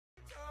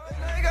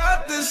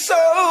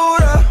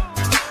Minnesota.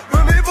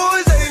 Ruby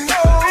boys, they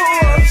know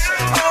us.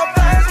 All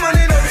fast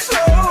money, no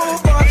slow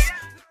bucks.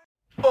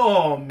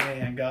 Oh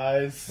man,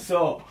 guys.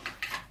 So,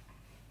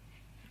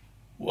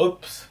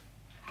 whoops.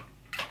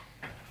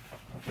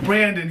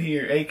 Brandon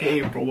here,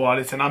 aka Bro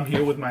Wattis, and I'm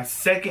here with my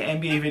second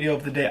NBA video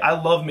of the day. I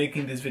love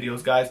making these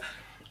videos, guys.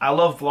 I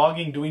love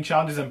vlogging, doing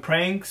challenges and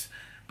pranks,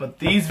 but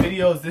these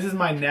videos, this is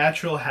my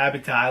natural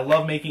habitat. I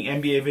love making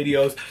NBA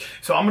videos.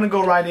 So I'm gonna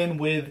go right in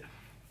with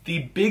the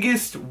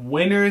biggest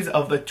winners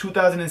of the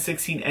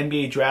 2016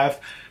 NBA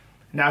draft.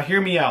 Now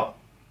hear me out.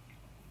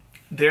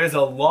 There's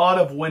a lot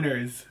of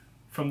winners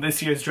from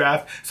this year's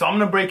draft. So I'm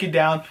going to break it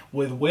down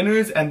with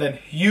winners and then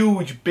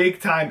huge,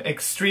 big time,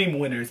 extreme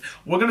winners.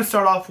 We're going to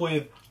start off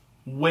with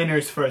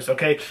winners first,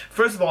 okay?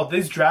 First of all,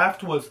 this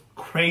draft was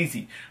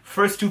crazy.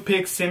 First two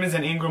picks, Simmons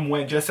and Ingram,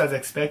 went just as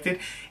expected.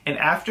 And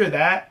after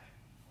that,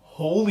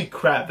 holy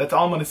crap, that's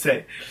all I'm going to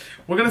say.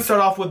 We're going to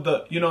start off with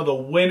the, the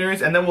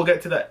winners, and then we'll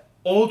get to the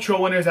ultra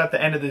winners at the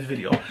end of this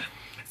video.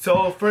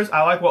 So first,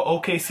 I like what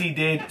OKC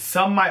did.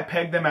 Some might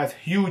peg them as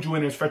huge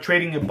winners for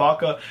trading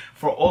Ibaka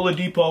for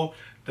Oladipo,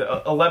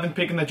 the 11th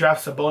pick in the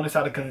draft, Sabonis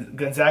out of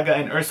Gonzaga,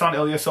 and Ersan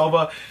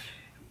Ilyasova.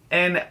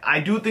 And I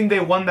do think they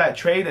won that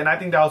trade, and I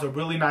think that was a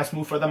really nice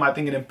move for them. I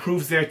think it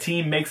improves their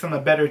team, makes them a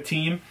better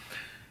team.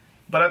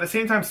 But at the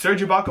same time,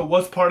 Serge Ibaka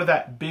was part of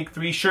that big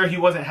three. Sure, he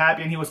wasn't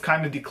happy, and he was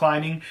kind of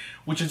declining,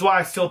 which is why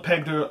I still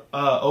pegged the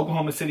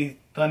Oklahoma City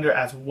Thunder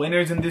as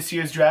winners in this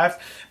year's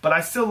draft. But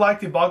I still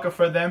liked Ibaka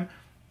for them.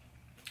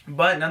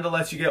 But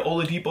nonetheless, you get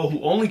Oladipo,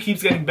 who only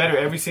keeps getting better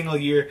every single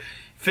year.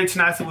 Fits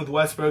nicely with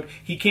Westbrook.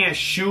 He can't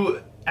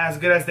shoot as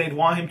good as they'd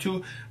want him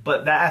to,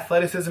 but that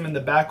athleticism in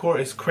the backcourt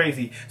is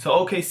crazy. So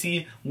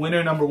OKC,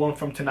 winner number one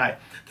from tonight.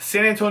 The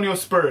San Antonio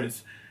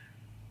Spurs.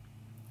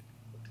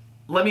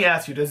 Let me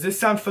ask you, does this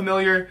sound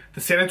familiar?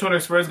 The San Antonio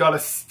Spurs got a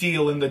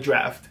steal in the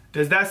draft.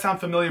 Does that sound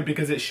familiar?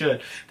 Because it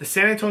should. The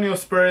San Antonio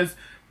Spurs,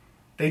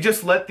 they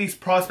just let these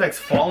prospects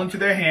fall into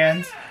their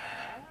hands.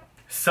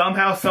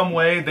 Somehow, some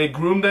way, they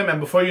groomed them, and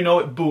before you know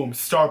it, boom,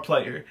 star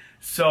player.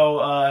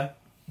 So,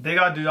 they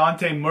got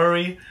DeJounte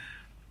Murray,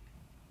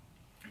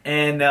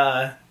 and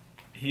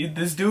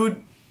this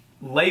dude,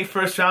 late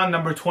first round,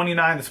 number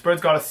 29, the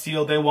Spurs got a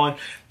steal, they won.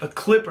 The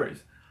Clippers,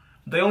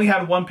 they only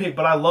had one pick,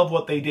 but I love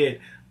what they did.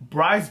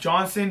 Bryce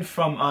Johnson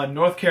from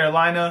North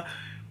Carolina,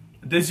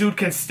 this dude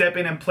can step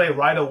in and play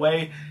right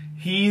away.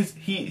 He's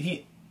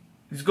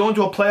going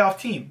to a playoff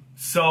team.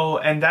 So,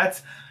 and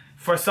that's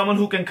for someone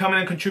who can come in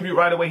and contribute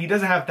right away. He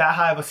doesn't have that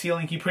high of a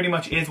ceiling. He pretty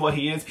much is what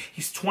he is.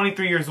 He's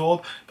 23 years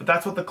old, but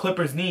that's what the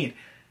Clippers need.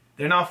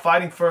 They're not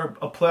fighting for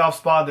a playoff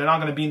spot. They're not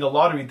going to be in the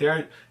lottery.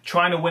 They're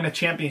trying to win a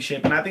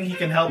championship, and I think he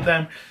can help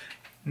them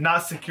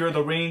not secure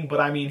the ring, but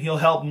I mean, he'll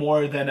help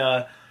more than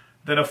a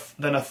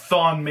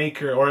Thon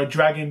Maker or a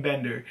Dragon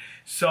Bender.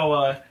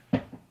 So,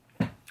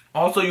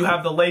 also you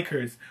have the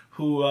Lakers,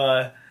 who,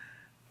 I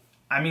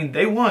mean,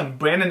 they won.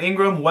 Brandon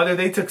Ingram, whether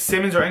they took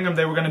Simmons or Ingram,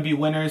 they were going to be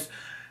winners.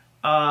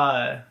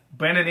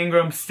 Brandon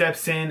Ingram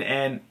steps in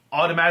and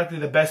automatically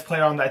the best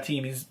player on that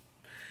team. He's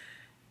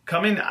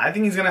coming, I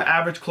think he's going to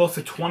average close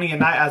to 20 a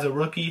night as a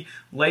rookie.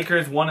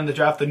 Lakers won in the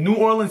draft. The New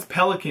Orleans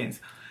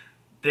Pelicans,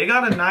 they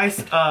got a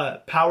nice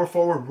power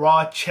forward,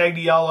 raw Cheick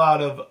Diallo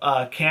out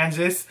of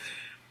Kansas.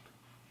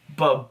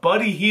 But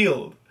Buddy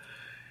Hield,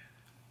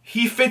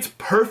 he fits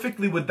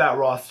perfectly with that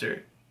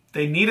roster.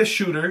 They need a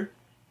shooter.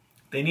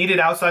 They needed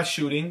outside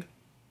shooting.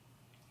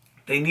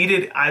 They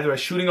needed either a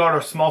shooting guard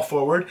or small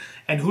forward.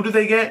 And who do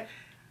they get?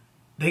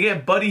 They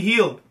get Buddy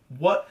Hield.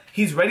 What?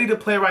 He's ready to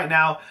play right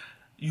now.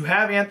 You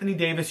have Anthony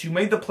Davis. You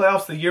made the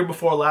playoffs the year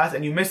before last,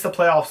 and you missed the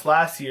playoffs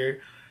last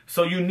year.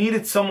 So you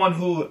needed someone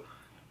who,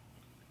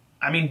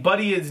 I mean,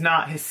 Buddy is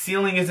not, his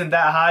ceiling isn't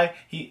that high.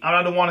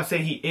 I don't want to say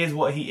he is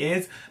what he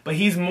is, but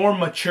he's more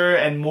mature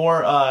and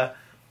more,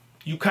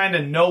 you kind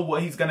of know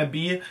what he's going to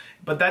be.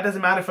 But that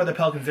doesn't matter for the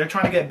Pelicans. They're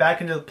trying to get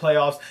back into the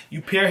playoffs.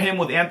 You pair him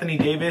with Anthony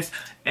Davis,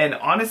 and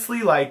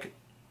honestly, like,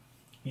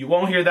 you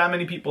won't hear that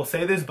many people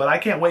say this, but I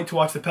can't wait to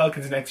watch the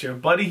Pelicans next year.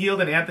 Buddy Hield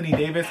and Anthony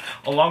Davis,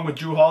 along with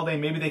Jrue Holiday.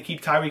 Maybe they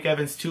keep Tyreke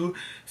Evans too.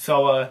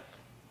 So,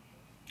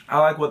 I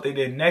like what they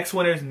did. Next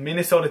winner is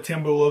Minnesota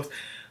Timberwolves.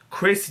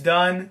 Chris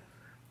Dunn,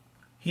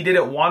 he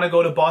didn't want to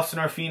go to Boston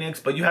or Phoenix,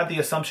 but you had the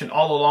assumption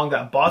all along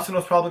that Boston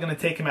was probably going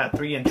to take him at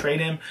 3 and trade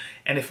him.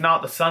 And if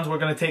not, the Suns were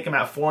going to take him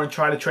at 4 and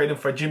try to trade him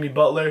for Jimmy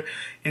Butler.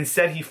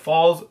 Instead, he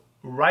falls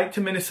right to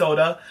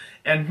Minnesota.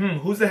 And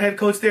who's the head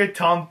coach there?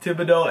 Tom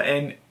Thibodeau.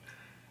 And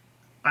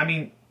I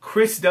mean,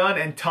 Chris Dunn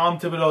and Tom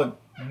Thibodeau,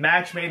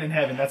 match made in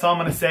heaven. That's all I'm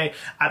going to say.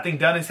 I think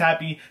Dunn is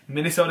happy.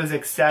 Minnesota's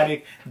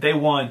ecstatic. They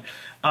won.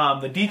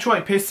 The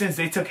Detroit Pistons,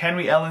 they took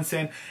Henry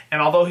Ellenson,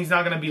 and although he's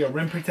not going to be a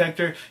rim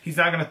protector, he's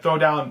not going to throw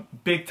down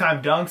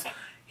big-time dunks.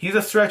 He's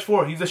a stretch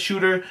forward. He's a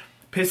shooter.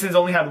 Pistons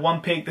only had one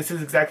pick. This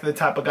is exactly the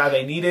type of guy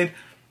they needed.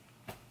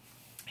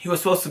 He was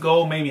supposed to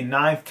go maybe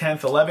 9th,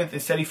 10th, 11th.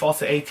 Instead, he falls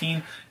to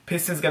 18.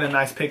 Pistons get a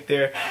nice pick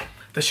there.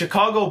 The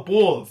Chicago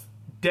Bulls,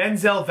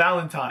 Denzel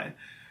Valentine.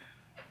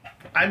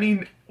 I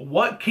mean,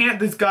 what can't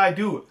this guy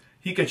do?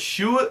 He could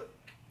shoot,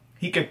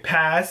 he could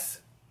pass,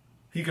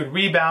 he could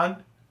rebound,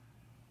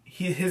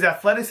 his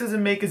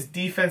athleticism make his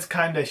defense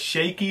kind of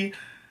shaky,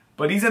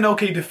 but he's an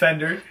okay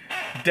defender.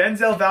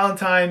 Denzel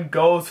Valentine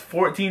goes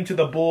 14 to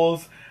the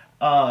Bulls.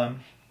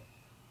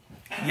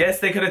 Yes,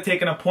 they could have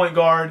taken a point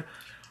guard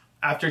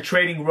after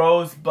trading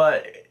Rose,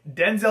 but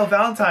Denzel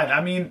Valentine,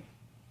 I mean,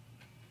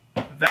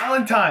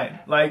 Valentine,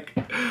 like,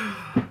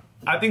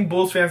 I think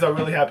Bulls fans are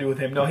really happy with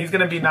him. No, he's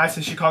going to be nice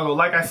in Chicago.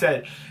 Like I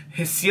said,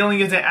 his ceiling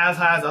isn't as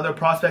high as other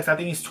prospects. I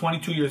think he's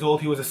 22 years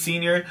old. He was a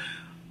senior,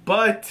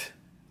 but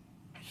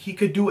he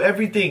could do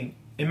everything.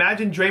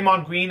 Imagine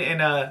Draymond Green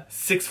in a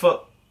 6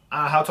 foot,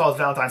 how tall is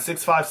Valentine?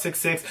 6'5",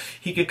 6'6".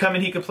 He could come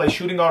in, he could play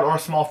shooting guard or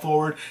small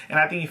forward, and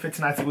I think he fits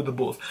nicely with the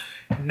Bulls.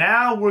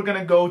 Now we're going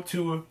to go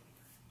to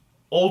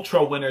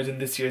ultra winners in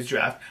this year's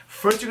draft.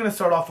 First, you're going to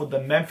start off with the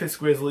Memphis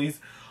Grizzlies,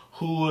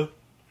 who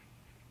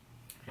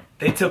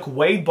they took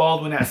Wade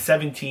Baldwin at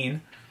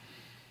 17.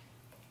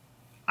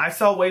 I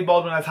saw Wade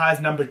Baldwin as high as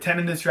number 10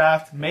 in this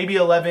draft, maybe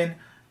 11.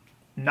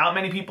 Not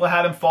many people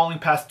had him falling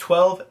past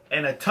 12,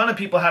 and a ton of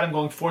people had him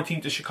going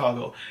 14 to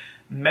Chicago.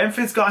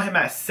 Memphis got him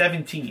at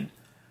 17.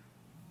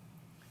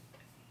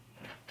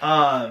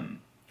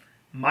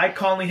 Mike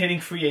Conley hitting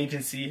free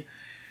agency.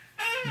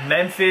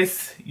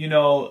 Memphis, you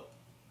know,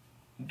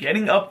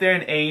 getting up there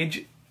in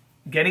age,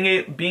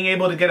 being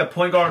able to get a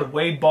point guard with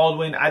Wade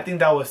Baldwin. I think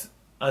that was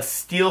a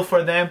steal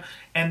for them.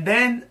 And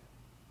then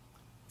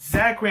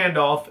Zach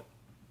Randolph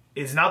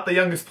is not the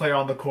youngest player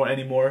on the court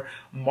anymore.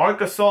 Marc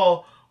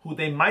Gasol, who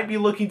they might be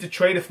looking to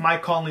trade if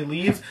Mike Conley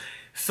leaves.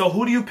 So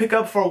who do you pick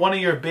up for one of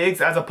your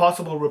bigs as a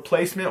possible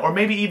replacement, or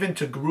maybe even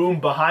to groom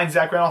behind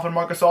Zach Randolph and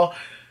Marc Gasol?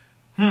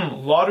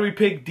 Lottery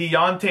pick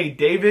Deontay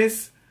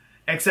Davis,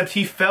 except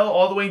he fell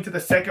all the way into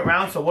the second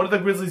round. So what did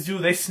the Grizzlies do?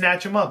 They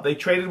snatch him up. They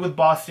traded with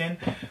Boston.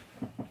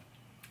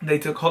 They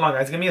took, hold on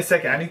guys, give me a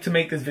second. I need to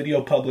make this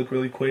video public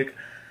really quick.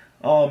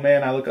 Oh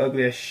man, I look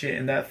ugly as shit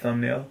in that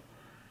thumbnail.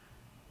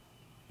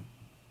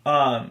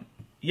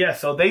 Yeah,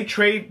 so they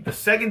trade, the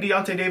second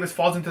Deontay Davis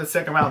falls into the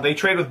second round, they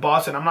trade with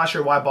Boston. I'm not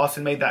sure why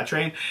Boston made that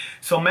trade.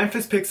 So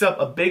Memphis picks up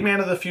a big man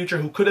of the future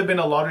who could have been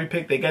a lottery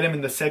pick. They get him in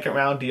the second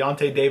round,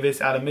 Deontay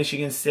Davis out of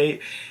Michigan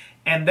State.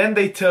 And then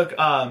they took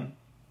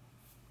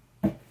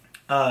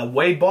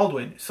Wade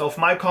Baldwin. So if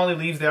Mike Conley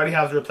leaves, they already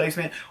have a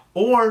replacement.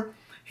 Or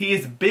he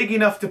is big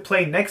enough to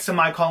play next to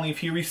Mike Conley if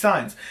he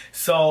resigns.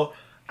 So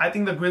I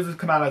think the Grizzlies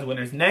come out as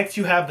winners. Next,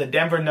 you have the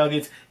Denver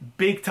Nuggets,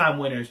 big-time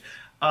winners.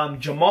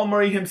 Jamal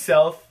Murray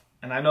himself,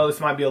 and I know this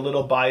might be a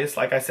little biased.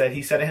 Like I said,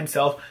 he said it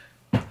himself.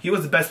 He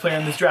was the best player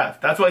in this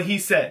draft. That's what he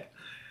said.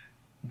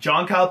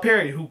 John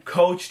Calipari, who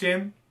coached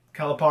him,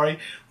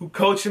 who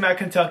coached him at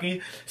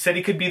Kentucky, said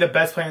he could be the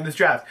best player in this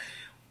draft.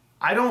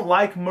 I don't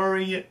like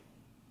Murray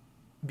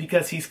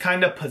because he's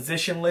kind of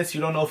positionless.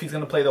 You don't know if he's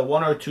going to play the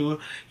 1 or 2.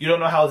 You don't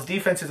know how his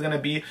defense is going to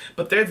be.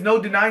 But there's no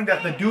denying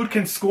that the dude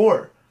can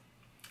score.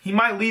 He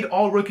might lead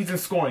all rookies in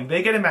scoring.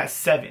 They get him at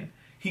 7.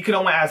 He could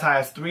have went as high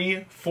as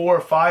 3, 4,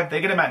 or 5. They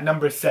get him at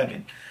number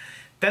 7.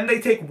 Then they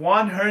take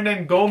Juan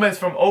Hernan Gomez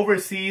from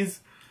overseas.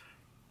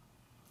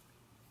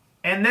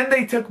 And then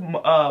they took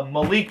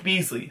Malik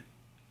Beasley.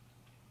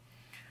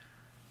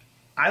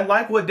 I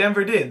like what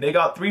Denver did. They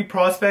got 3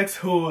 prospects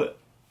who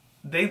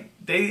Denver's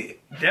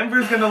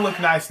going to look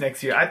nice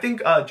next year. I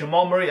think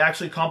Jamal Murray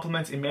actually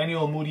complements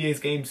Emmanuel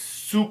Mudiay's game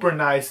super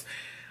nice.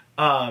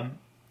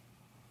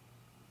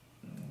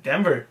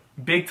 Denver,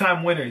 big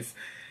time winners.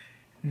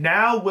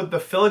 Now with the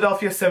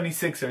Philadelphia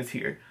 76ers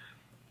here,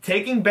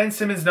 taking Ben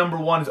Simmons number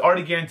 1 is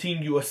already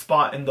guaranteeing you a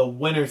spot in the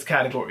winners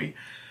category.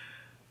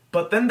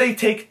 But then they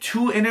take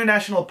 2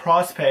 international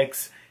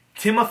prospects,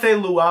 Timothy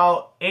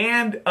Luau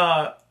and,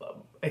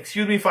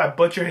 excuse me if I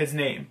butcher his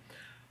name,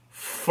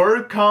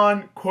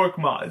 Furkan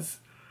Korkmaz.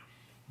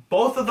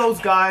 Both of those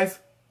guys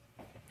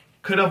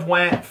could have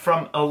went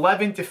from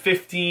 11 to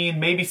 15,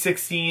 maybe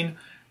 16,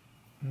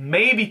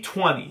 maybe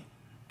 20.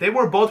 They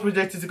were both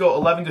projected to go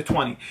 11 to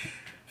 20.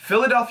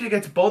 Philadelphia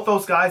gets both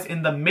those guys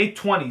in the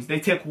mid-20s.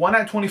 They take one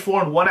at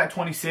 24 and one at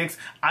 26.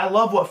 I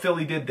love what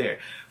Philly did there.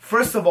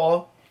 First of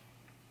all,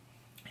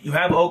 you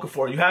have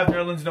Okafor, you have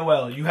Nerlens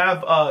Noel, you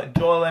have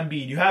Joel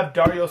Embiid, you have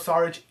Dario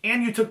Saric,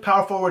 and you took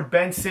power forward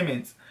Ben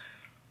Simmons,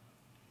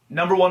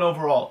 number 1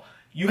 overall.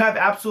 You have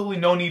absolutely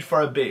no need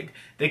for a big.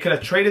 They could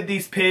have traded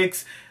these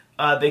picks.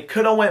 They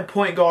could have went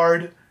point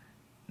guard.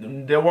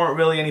 There weren't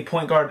really any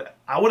point guard.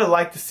 I would have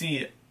liked to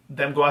see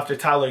them go after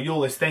Tyler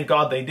Ulis. Thank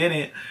God they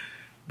didn't.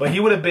 But he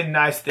would have been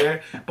nice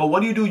there. But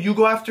what do? You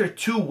go after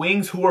 2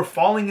 wings who were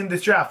falling in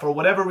this draft. For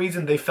whatever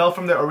reason, they fell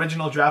from their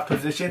original draft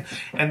position.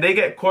 And they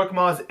get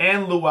Korkmaz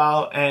and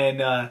Luau.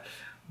 And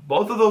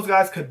both of those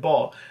guys could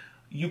ball.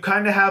 You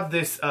kind of have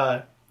this,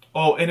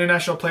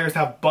 international players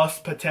have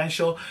bust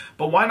potential.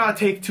 But why not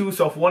take 2?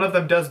 So if one of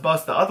them does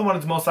bust, the other one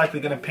is most likely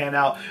going to pan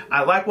out.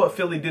 I like what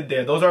Philly did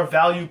there. Those are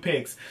value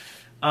picks.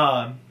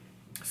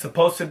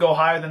 Supposed to go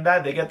higher than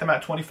that. They get them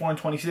at 24 and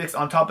 26.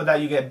 On top of that,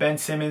 you get Ben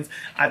Simmons.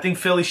 I think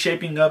Philly's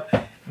shaping up.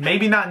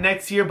 Maybe not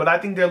next year, but I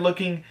think they're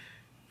looking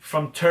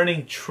from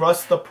turning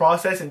trust the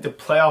process into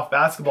playoff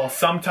basketball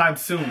sometime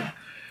soon.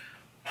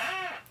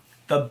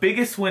 The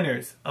biggest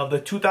winners of the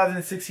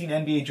 2016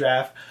 NBA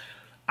draft,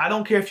 I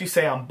don't care if you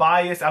say I'm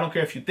biased. I don't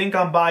care if you think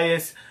I'm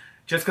biased.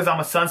 Just because I'm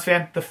a Suns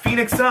fan. The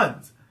Phoenix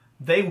Suns,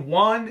 they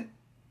won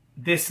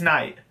this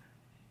night.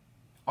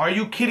 Are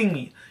you kidding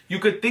me? You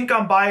could think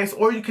I'm biased,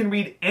 or you can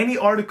read any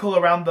article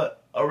around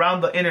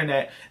the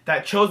internet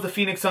that chose the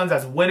Phoenix Suns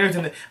as winners.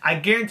 And I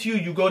guarantee you,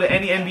 you go to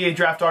any NBA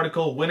draft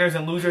article, winners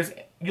and losers,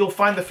 you'll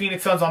find the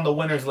Phoenix Suns on the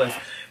winners list.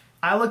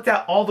 I looked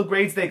at all the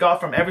grades they got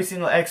from every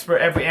single expert,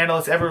 every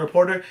analyst, every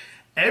reporter.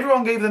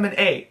 Everyone gave them an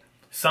A.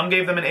 Some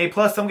gave them an A+,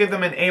 some gave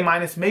them an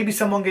A-, maybe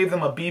someone gave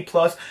them a B+,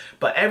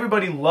 but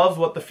everybody loves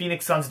what the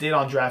Phoenix Suns did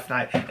on draft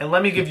night. And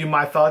let me give you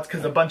my thoughts,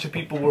 because a bunch of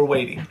people were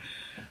waiting.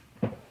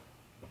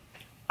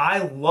 I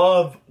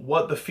love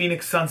what the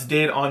Phoenix Suns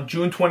did on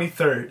June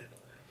 23rd.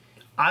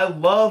 I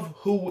love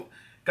who...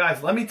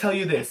 Guys, let me tell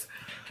you this.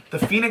 The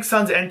Phoenix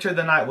Suns entered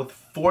the night with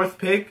 4th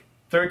pick,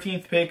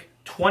 13th pick,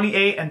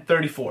 28, and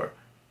 34.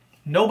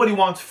 Nobody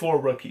wants 4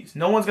 rookies.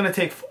 No one's going to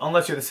take...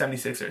 Unless you're the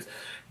 76ers.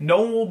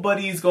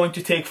 Nobody's going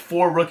to take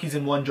 4 rookies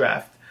in one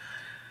draft.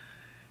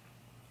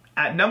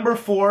 At number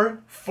 4,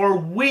 for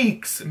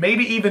weeks,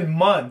 maybe even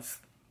months,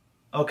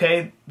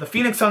 okay, the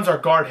Phoenix Suns are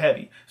guard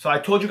heavy. So I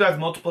told you guys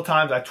multiple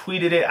times. I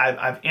tweeted it.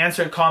 I've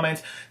answered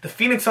comments. The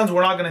Phoenix Suns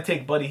were not going to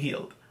take Buddy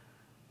Hield.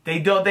 They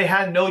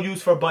had no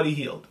use for Buddy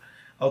Hield.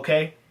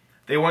 Okay?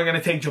 They weren't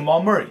going to take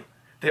Jamal Murray.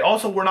 They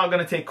also were not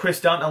going to take Chris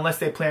Dunn unless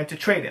they planned to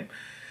trade him.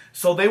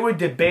 So they were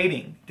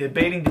debating.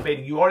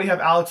 You already have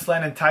Alex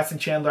Len and Tyson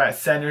Chandler at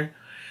center.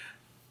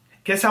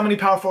 Guess how many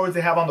power forwards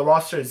they have on the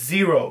roster?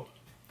 0.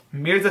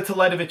 Mirza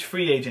Teletovic,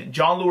 free agent.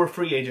 John Lure,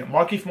 free agent.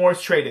 Markieff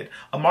Morris, traded.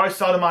 Amari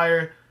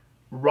Stoudemire,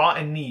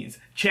 rotten knees.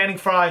 Channing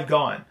Frye,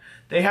 gone.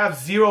 They have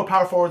 0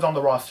 power forwards on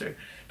the roster.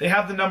 They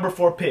have the number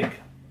 4 pick.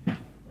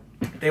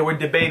 They were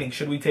debating,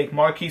 should we take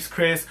Marquise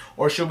Chris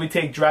or should we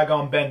take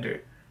Dragan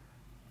Bender?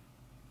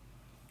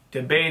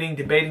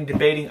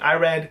 Debating. I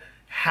read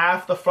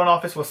half the front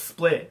office was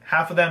split.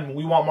 Half of them,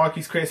 we want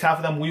Marquise Chris. Half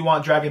of them, we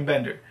want Dragan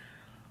Bender.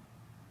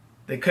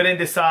 They couldn't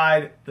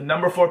decide. The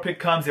number 4 pick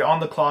comes. They're on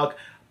the clock.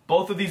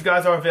 Both of these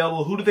guys are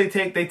available. Who do they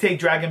take? They take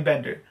Dragan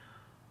Bender.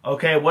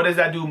 Okay, what does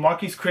that do?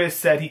 Marquise Chris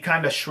said he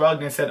kind of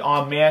shrugged and said,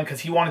 oh man,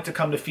 because he wanted to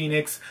come to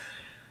Phoenix.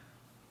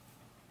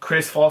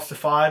 Chris falls to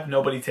 5.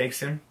 Nobody takes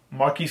him.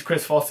 Marquise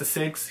Chris falls to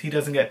 6. He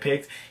doesn't get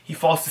picked. He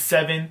falls to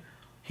 7.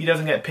 He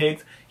doesn't get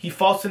picked. He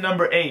falls to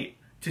number 8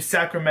 to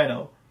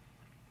Sacramento.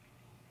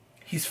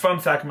 He's from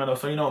Sacramento,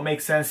 so you know it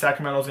makes sense.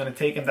 Sacramento's going to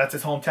take him. That's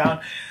his hometown.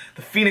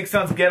 The Phoenix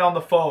Suns get on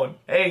the phone.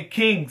 Hey,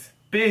 Kings,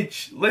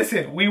 bitch,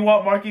 listen, we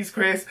want Marquise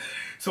Chris.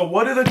 So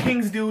what do the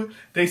Kings do?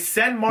 They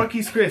send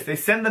Marquise Chris. They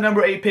send the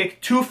number 8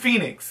 pick to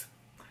Phoenix.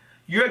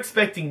 You're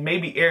expecting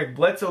maybe Eric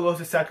Bledsoe goes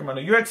to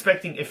Sacramento. You're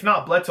expecting, if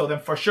not Bledsoe, then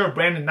for sure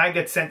Brandon Knight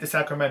gets sent to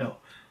Sacramento.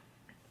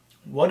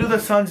 What do the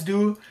Suns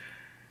do?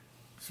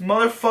 These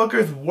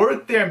motherfuckers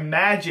work their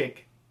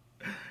magic.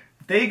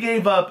 They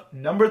gave up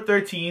number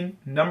 13,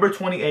 number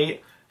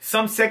 28,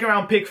 some second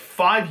round pick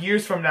 5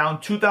 years from now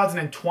in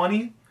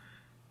 2020,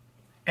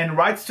 and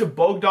rights to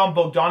Bogdan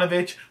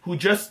Bogdanovic, who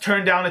just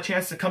turned down a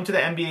chance to come to the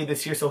NBA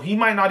this year, so he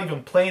might not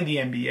even play in the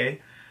NBA,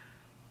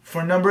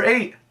 for number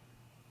 8.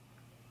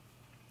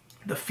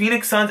 The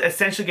Phoenix Suns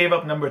essentially gave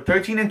up number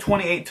 13 and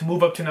 28 to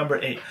move up to number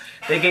 8.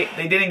 They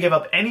didn't give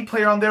up any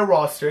player on their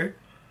roster.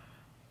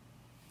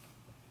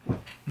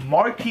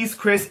 Marquise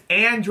Chris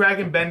and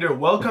Dragan Bender,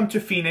 welcome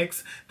to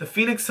Phoenix. The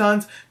Phoenix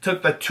Suns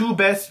took the 2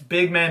 best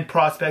big man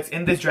prospects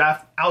in this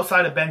draft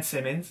outside of Ben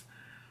Simmons.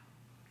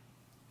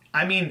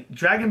 I mean,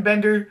 Dragan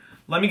Bender,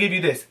 let me give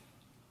you this.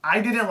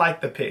 I didn't like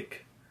the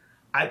pick.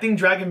 I think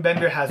Dragan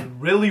Bender has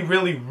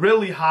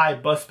really high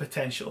bust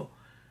potential.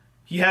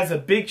 He has a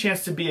big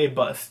chance to be a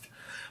bust.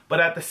 But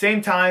at the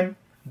same time,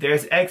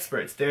 there's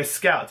experts, there's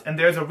scouts, and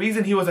there's a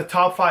reason he was a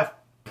top 5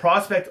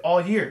 prospect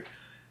all year.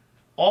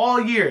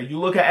 All year, you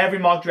look at every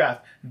mock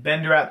draft.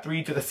 Bender at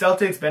 3 to the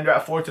Celtics, Bender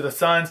at 4 to the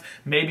Suns,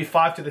 maybe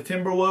 5 to the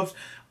Timberwolves.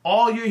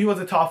 All year, he was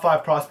a top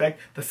 5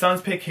 prospect. The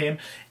Suns pick him.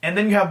 And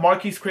then you have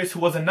Marquise Chris, who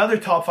was another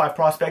top 5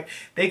 prospect.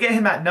 They get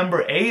him at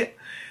number 8.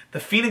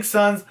 The Phoenix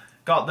Suns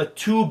got the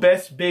 2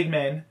 best big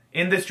men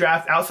in this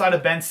draft outside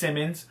of Ben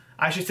Simmons.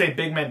 I should say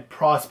big men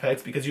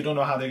prospects because you don't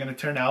know how they're going to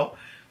turn out.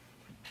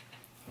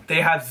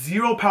 They have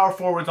 0 power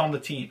forwards on the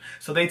team.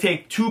 So they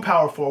take 2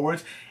 power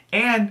forwards.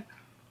 And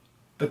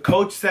the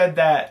coach said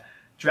that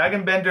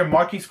Dragan Bender,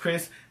 Marquise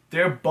Chris,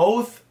 they're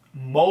both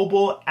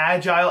mobile,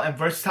 agile, and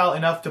versatile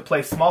enough to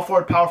play small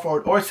forward, power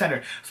forward, or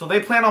center. So they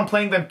plan on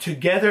playing them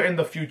together in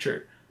the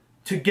future.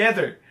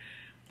 Together.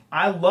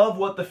 I love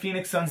what the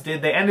Phoenix Suns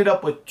did. They ended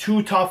up with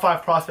 2 top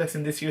 5 prospects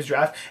in this year's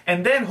draft.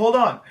 And then, hold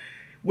on.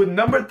 With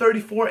number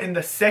 34 in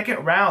the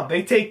 2nd round,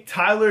 they take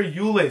Tyler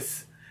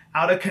Ulis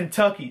out of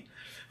Kentucky.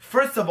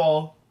 First of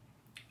all,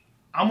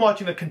 I'm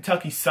watching the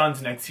Kentucky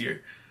Suns next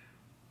year.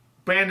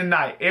 Brandon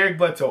Knight, Eric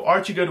Bledsoe,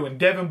 Archie Goodwin,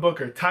 Devin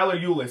Booker, Tyler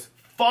Ulis.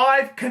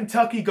 5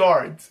 Kentucky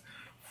guards.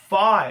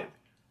 5.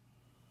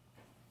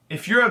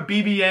 If you're a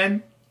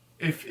BBN,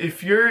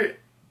 if you're a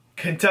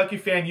Kentucky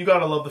fan, you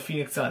gotta love the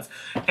Phoenix Suns.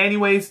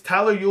 Anyways,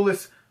 Tyler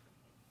Ulis,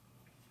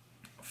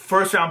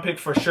 1st round pick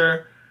for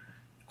sure.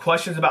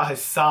 questions about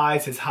his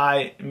size, his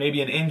height,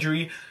 maybe an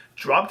injury.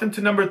 Dropped him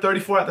to number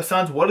 34 at the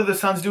Suns. What do the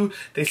Suns do?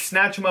 They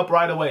snatch him up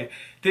right away.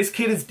 This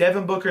kid is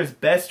Devin Booker's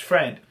best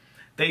friend.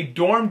 They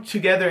dormed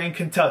together in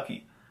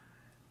Kentucky.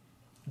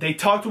 They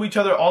talk to each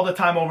other all the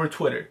time over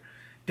Twitter.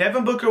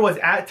 Devin Booker was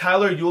at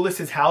Tyler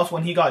Ulis' house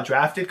when he got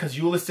drafted because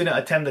Ulis didn't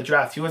attend the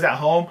draft. He was at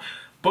home.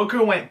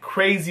 Booker went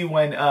crazy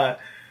when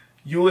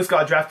Ulis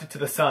got drafted to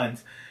the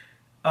Suns.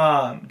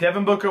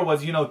 Devin Booker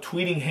was,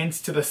 tweeting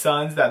hints to the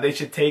Suns that they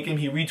should take him.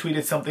 He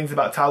retweeted some things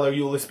about Tyler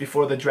Ulis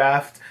before the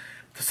draft.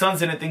 The Suns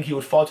didn't think he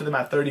would fall to them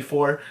at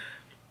 34.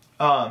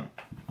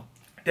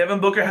 Devin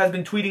Booker has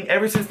been tweeting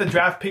ever since the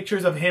draft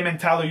pictures of him and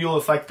Tyler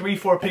Ulis, like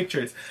 3-4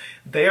 pictures.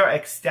 They are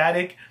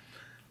ecstatic.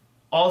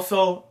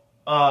 Also,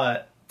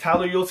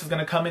 Tyler Ulis is going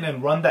to come in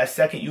and run that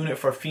second unit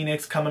for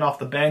Phoenix coming off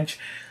the bench.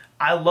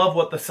 I love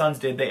what the Suns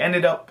did. They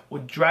ended up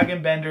with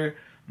Dragan Bender,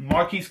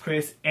 Marquese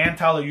Chriss, and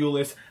Tyler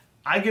Ulis.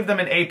 I give them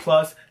an A+.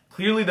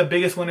 Clearly the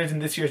biggest winners in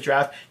this year's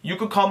draft. You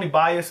could call me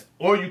biased,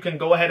 or you can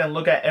go ahead and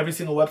look at every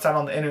single website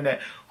on the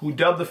internet who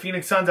dubbed the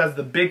Phoenix Suns as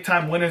the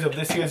big-time winners of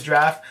this year's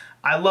draft.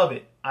 I love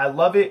it. I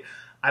love it.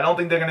 I don't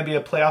think they're going to be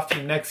a playoff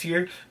team next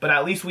year, but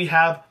at least we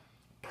have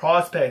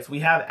prospects, we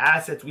have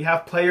assets, we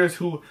have players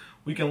who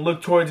we can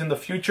look towards in the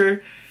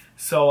future.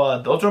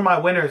 So those are my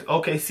winners: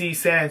 OKC,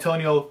 San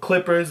Antonio,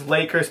 Clippers,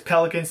 Lakers,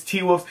 Pelicans,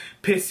 T-Wolves,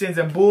 Pistons,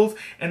 and Bulls.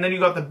 And then you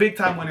got the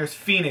big-time winners: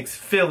 Phoenix,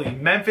 Philly,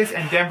 Memphis,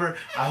 and Denver.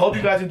 I hope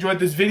you guys enjoyed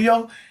this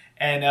video.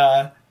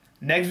 And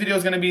next video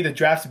is going to be the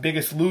draft's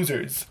biggest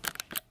losers.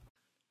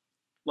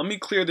 Let me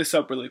clear this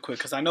up really quick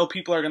because I know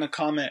people are going to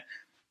comment.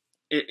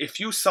 If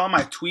you saw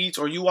my tweets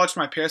or you watched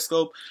my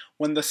Periscope,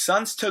 when the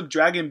Suns took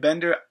Dragan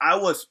Bender, I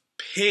was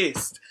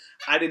pissed.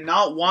 I did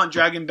not want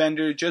Dragan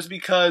Bender just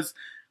because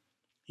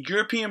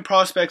European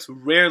prospects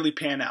rarely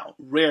pan out.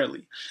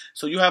 Rarely.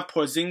 So you have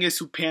Porzingis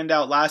who panned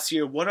out last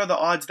year. What are the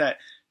odds that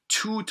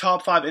 2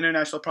 top 5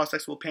 international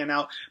prospects will pan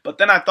out? But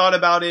then I thought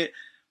about it.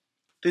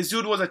 This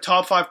dude was a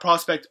top 5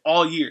 prospect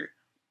all year.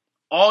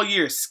 All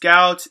year.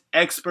 Scouts,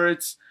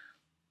 experts,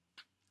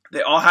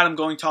 they all had him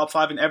going top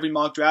 5 in every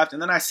mock draft.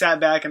 And then I sat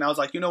back and I was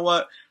like, you know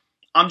what?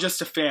 I'm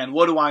just a fan.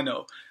 What do I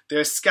know?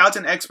 There's scouts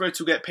and experts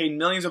who get paid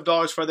millions of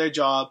dollars for their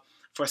job,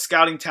 for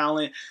scouting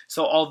talent.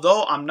 So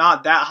although I'm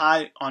not that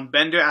high on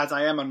Bender as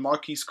I am on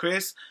Marquese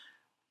Chriss,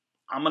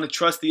 I'm going to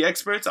trust the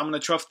experts. I'm going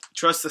to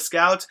trust the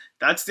scouts.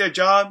 That's their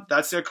job.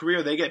 That's their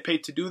career. They get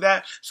paid to do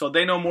that. So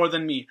they know more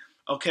than me.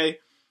 Okay?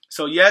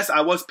 So yes,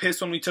 I was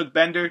pissed when we took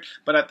Bender,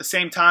 but at the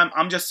same time,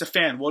 I'm just a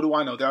fan. What do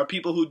I know? There are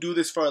people who do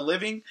this for a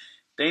living.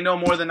 They know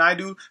more than I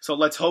do. So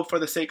let's hope for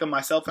the sake of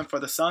myself and for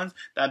the Suns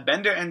that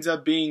Bender ends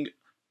up being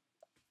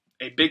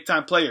a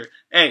big-time player.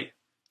 Hey,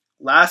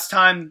 last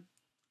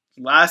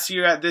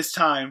year at this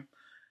time,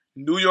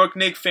 New York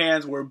Knicks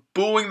fans were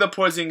booing the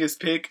Porzingis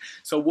pick.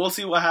 So we'll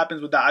see what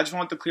happens with that. I just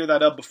want to clear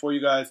that up before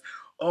you guys,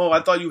 oh,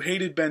 I thought you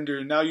hated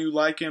Bender, now you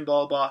like him,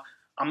 blah, blah.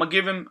 I'm gonna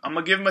give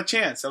him a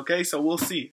chance, okay? So we'll see.